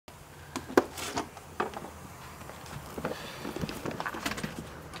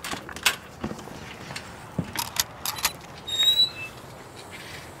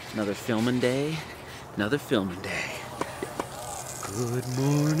Another filming day. Another filming day. Good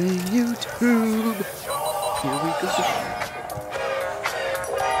morning, YouTube. Here we go.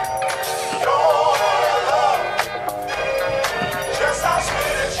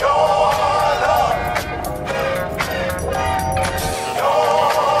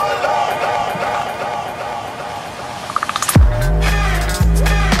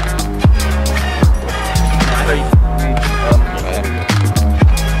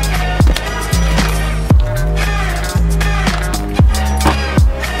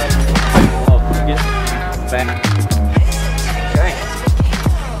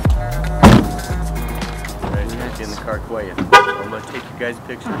 I'm gonna take you guys'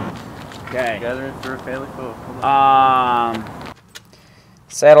 picture. Okay. Gathering for a family photo.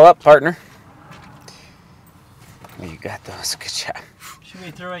 Saddle up, partner. Oh, you got those. Good job. Should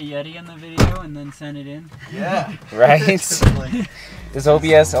we throw a Yeti in the video and then send it in? Yeah. Right? Does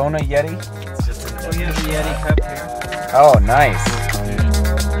OBS own a Yeti? It's just a we have a Yeti cup here. Oh, nice.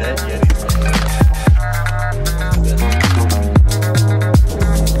 That Yeti.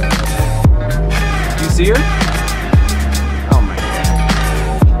 Did you see her? Oh my god.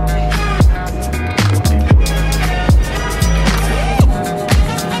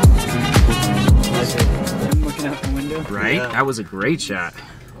 I'm looking out the window. Right? Yeah. That was a great shot.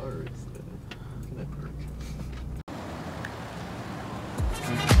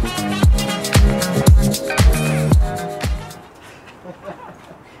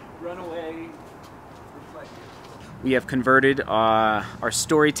 Run away. We have converted our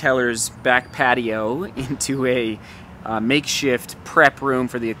storyteller's back patio into a makeshift prep room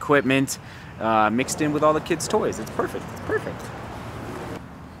for the equipment, mixed in with all the kids' toys. It's perfect. It's perfect.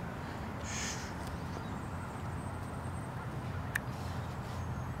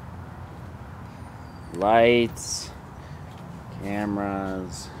 Lights,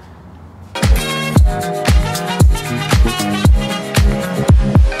 cameras.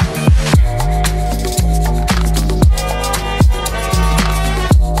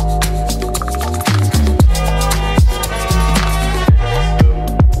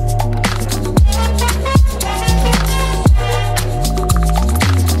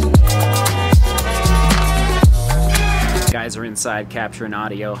 Guys are inside capturing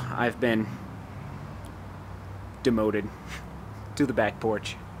audio. I've been demoted to the back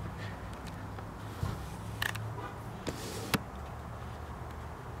porch.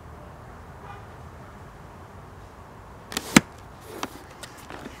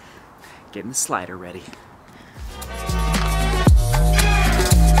 Getting the slider ready.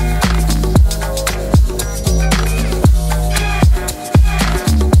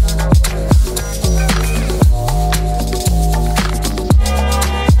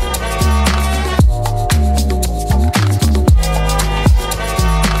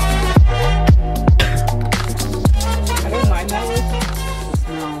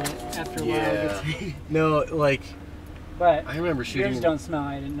 No, like, but I remember shooting. yours don't smell.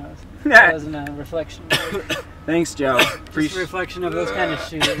 I didn't notice. That wasn't a reflection. Thanks, Joe. Just a reflection of those kind of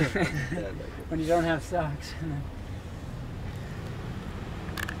shoes when you don't have socks.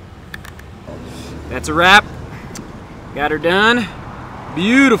 That's a wrap. Got her done.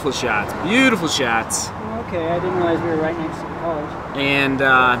 Beautiful shots. Beautiful shots. Okay, I didn't realize we were right next to the college. And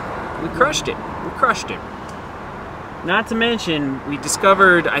we crushed it. We crushed it. Not to mention, we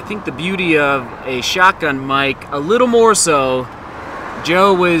discovered, I think, the beauty of a shotgun mic a little more so.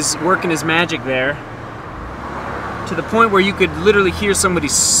 Joe was working his magic there to the point where you could literally hear somebody,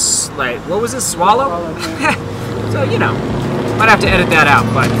 like, what was it, swallow? So, you know, might have to edit that out,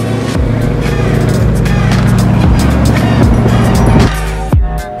 but.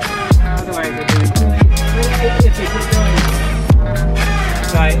 Otherwise, if you keep going,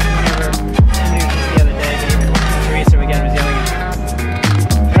 so whenever somebody was the other day, but even Teresa again was yelling,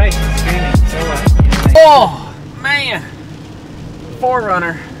 right, she's screaming, so what? You know, like, Oh, man.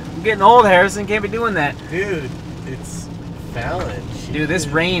 Forerunner. I'm getting old, Harrison. Can't be doing that. Dude, it's Fallon. Dude, this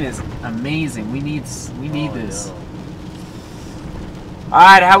rain is amazing. We need this. No. All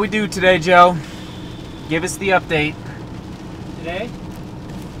right, how we do today, Joe? Give us the update. today,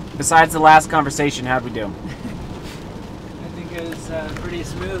 Besides the last conversation, how'd we do? I think it was pretty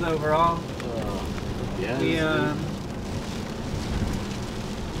smooth overall. Yeah. We, yeah,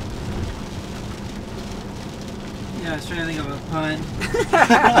 I was trying to think of a pun. It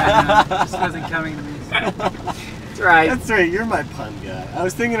just wasn't coming to me. So. That's right. That's right. You're my pun guy. I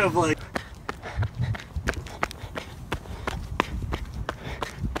was thinking of like.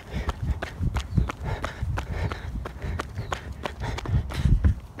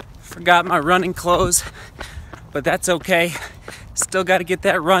 Forgot my running clothes, but that's okay. Still got to get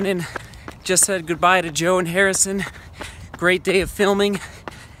that running. Just said goodbye to Joe and Harrison. Great day of filming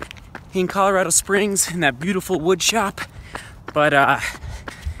in Colorado Springs in that beautiful wood shop. But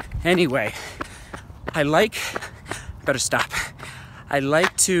anyway, better stop. I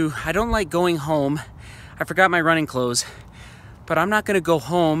don't like going home. I forgot my running clothes, but I'm not gonna go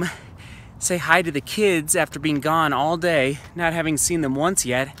home, say hi to the kids after being gone all day, not having seen them once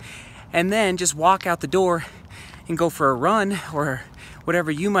yet, and then just walk out the door and go for a run or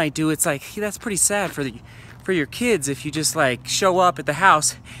whatever you might do. It's like, that's pretty sad for your kids if you just like show up at the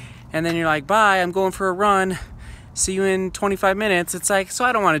house and then you're like, bye, I'm going for a run, see you in 25 minutes. It's like, so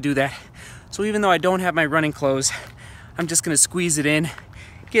I don't want to do that. So even though I don't have my running clothes, I'm just gonna squeeze it in.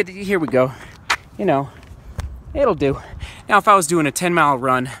 Here we go. You know, it'll do. Now if I was doing a 10-mile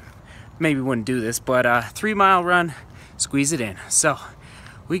run, maybe wouldn't do this, but a 3-mile run, squeeze it in. So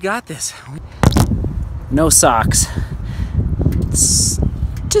we got this. No socks. It's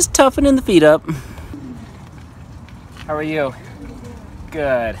just toughening the feet up. How are you?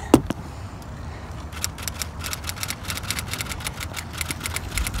 Good.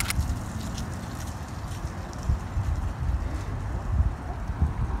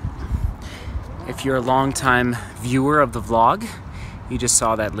 If you're a longtime viewer of the vlog, you just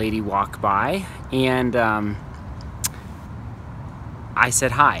saw that lady walk by, and I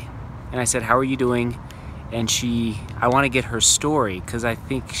said hi, and I said, how are you doing? And I want to get her story, because I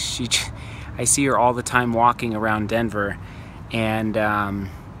think I see her all the time walking around Denver, and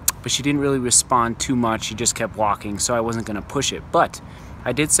but she didn't really respond too much. She just kept walking, so I wasn't going to push it. But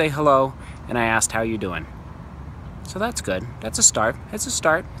I did say hello, and I asked, how you doing? So that's good. That's a start. It's a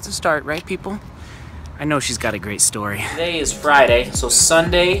start. It's a start, right, people? I know she's got a great story. Today is Friday, so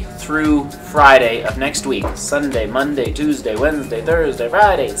Sunday through Friday of next week. Sunday, Monday, Tuesday, Wednesday, Thursday,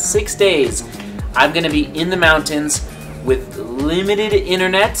 Friday. 6 days. I'm going to be in the mountains with limited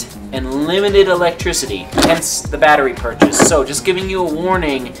internet and limited electricity, hence the battery purchase. So just giving you a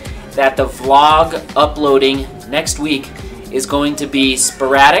warning that the vlog uploading next week is going to be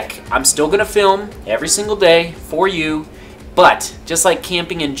sporadic. I'm still going to film every single day for you, but just like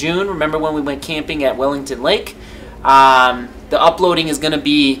camping in June, remember when we went camping at Wellington Lake? The uploading is going to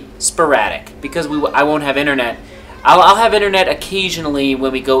be sporadic because I won't have internet. I'll have internet occasionally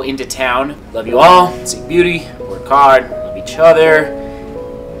when we go into town. Love you all. Seek beauty. Work hard. Love each other.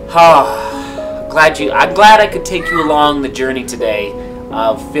 I'm glad I could take you along the journey today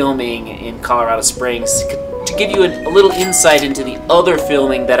of filming in Colorado Springs to give you a little insight into the other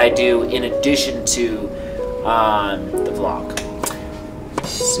filming that I do in addition to the vlog.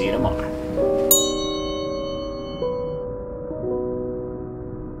 See you tomorrow.